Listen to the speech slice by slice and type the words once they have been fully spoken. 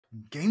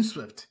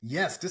GameSwift.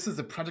 Yes, this is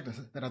a project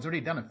that has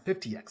already done a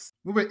 50x.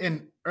 We were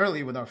in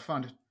early with our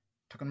fund,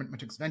 Token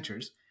Metrics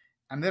Ventures,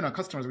 and then our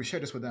customers, we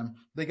shared this with them.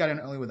 They got in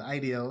early with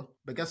IDL,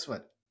 but guess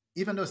what?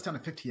 Even though it's done a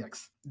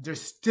 50x,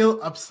 there's still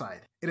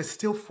upside. It is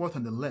still fourth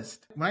on the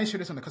list. When I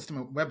shared this on the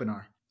customer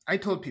webinar, I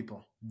told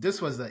people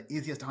this was the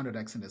easiest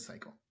 100x in this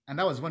cycle. And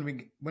that was when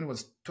it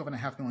was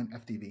 12.5 million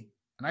FTV.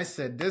 And I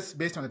said this,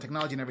 based on the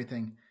technology and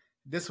everything,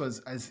 this was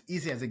as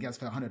easy as it gets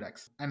for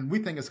 100x. And we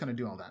think it's going to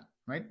do all that,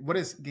 right? What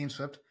is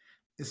GameSwift?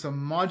 It's a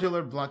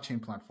modular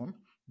blockchain platform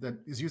that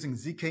is using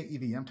ZK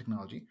EVM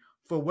technology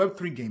for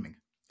Web3 gaming.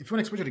 If you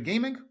want exposure to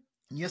gaming,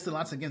 yes, there are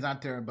lots of games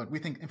out there, but we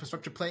think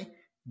infrastructure play,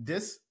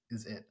 this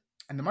is it.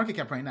 And the market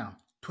cap right now,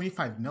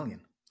 25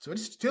 million. So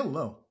it's still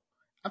low.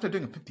 After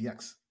doing a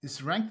 50x,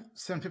 it's ranked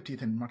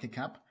 750th in market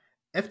cap.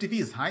 FTV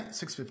is high,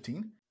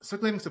 615.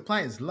 Circulating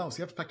supply is low, so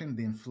you have to factor in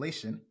the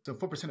inflation. So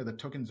 4% of the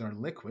tokens are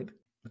liquid,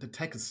 but the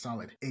tech is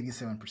solid,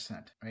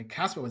 87%. Right?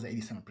 Casper was at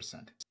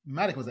 87%.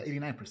 Matic was at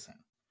 89%.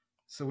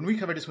 So when we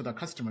cover this with our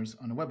customers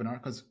on a webinar,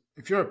 because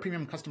if you're a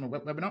premium customer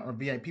webinar or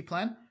VIP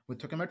plan with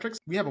Token Metrics,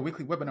 we have a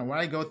weekly webinar where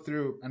I go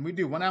through and we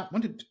do 1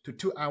 to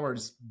 2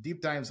 hours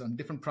deep dives on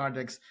different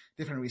projects,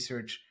 different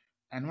research.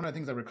 And one of the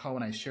things I recall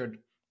when I shared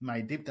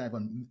my deep dive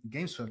on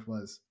GameSwift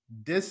was,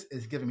 this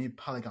is giving me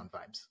Polygon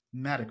vibes,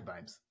 Matic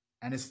vibes.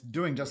 And it's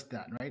doing just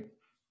that, right?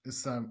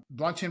 It's a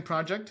blockchain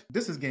project.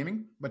 This is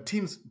gaming, but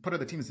part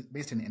of the team is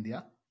based in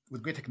India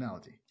with great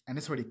technology. And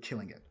it's already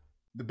killing it.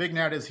 The big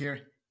narratives here,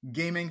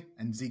 gaming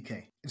and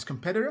ZK. Its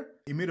competitor,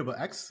 Immutable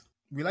X.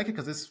 We like it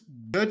because it's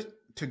good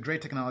to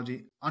great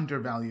technology,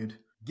 undervalued,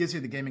 gives you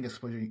the gaming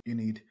exposure you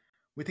need.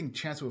 We think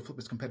chance will flip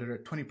its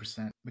competitor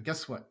 20%. But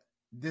guess what?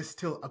 There's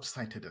still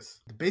upside to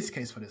this. The base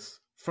case for this,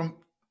 from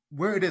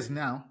where it is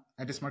now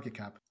at this market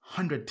cap,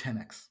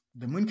 110x.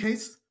 The moon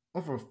case,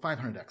 over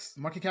 500x.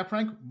 Market cap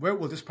rank, where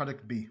will this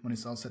product be when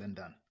it's all said and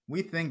done?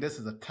 We think this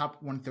is a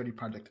top 130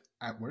 project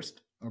at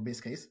worst, or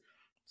base case.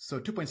 So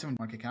 2.7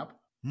 market cap.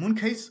 Moon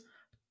case,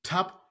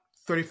 top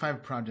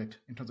 35 project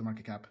in terms of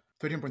market cap,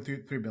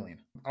 13.3 billion.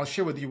 I'll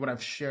share with you what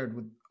I've shared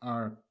with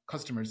our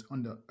customers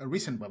on a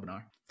recent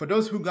webinar. For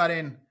those who got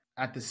in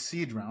at the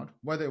seed round,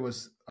 whether it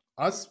was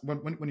us,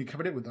 when you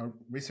covered it with our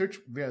research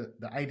via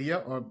the idea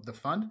or the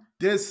fund,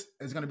 this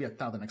is going to be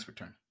 1,000x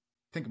return.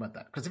 Think about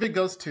that. Because if it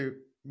goes to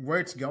where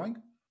it's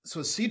going,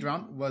 so seed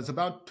round was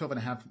about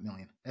 12.5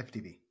 million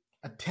FTV.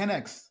 A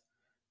 10x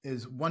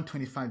is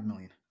 125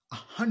 million.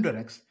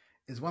 100x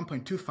is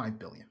 1.25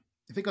 billion.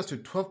 If it goes to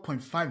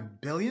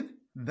 12.5 billion,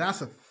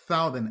 that's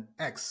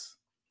 1,000x.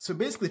 So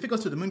basically, if it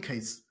goes to the moon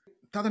case,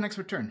 1,000x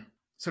return.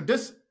 So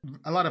there's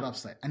a lot of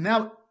upside. And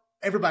now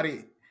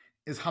everybody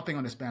is hopping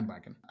on this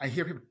bandwagon. I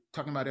hear people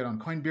talking about it on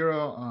Coin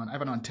Bureau, on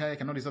Ivan on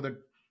Tech, and all these other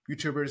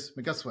YouTubers.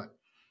 But guess what?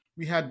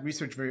 We had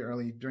research very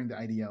early during the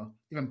IDL,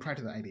 even prior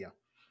to the IDL.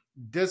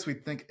 This we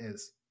think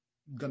is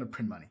going to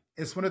print money.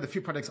 It's one of the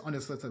few products on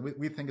this list that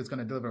we think is going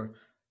to deliver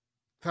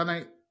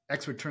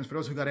 1,000x returns for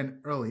those who got in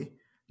early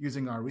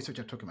using our research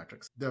at Token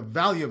Metrics. The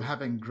value of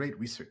having great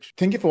research.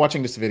 Thank you for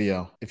watching this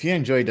video. If you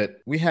enjoyed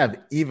it, we have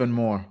even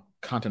more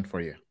content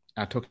for you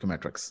at Token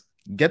Metrics.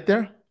 Get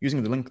there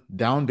using the link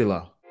down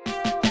below.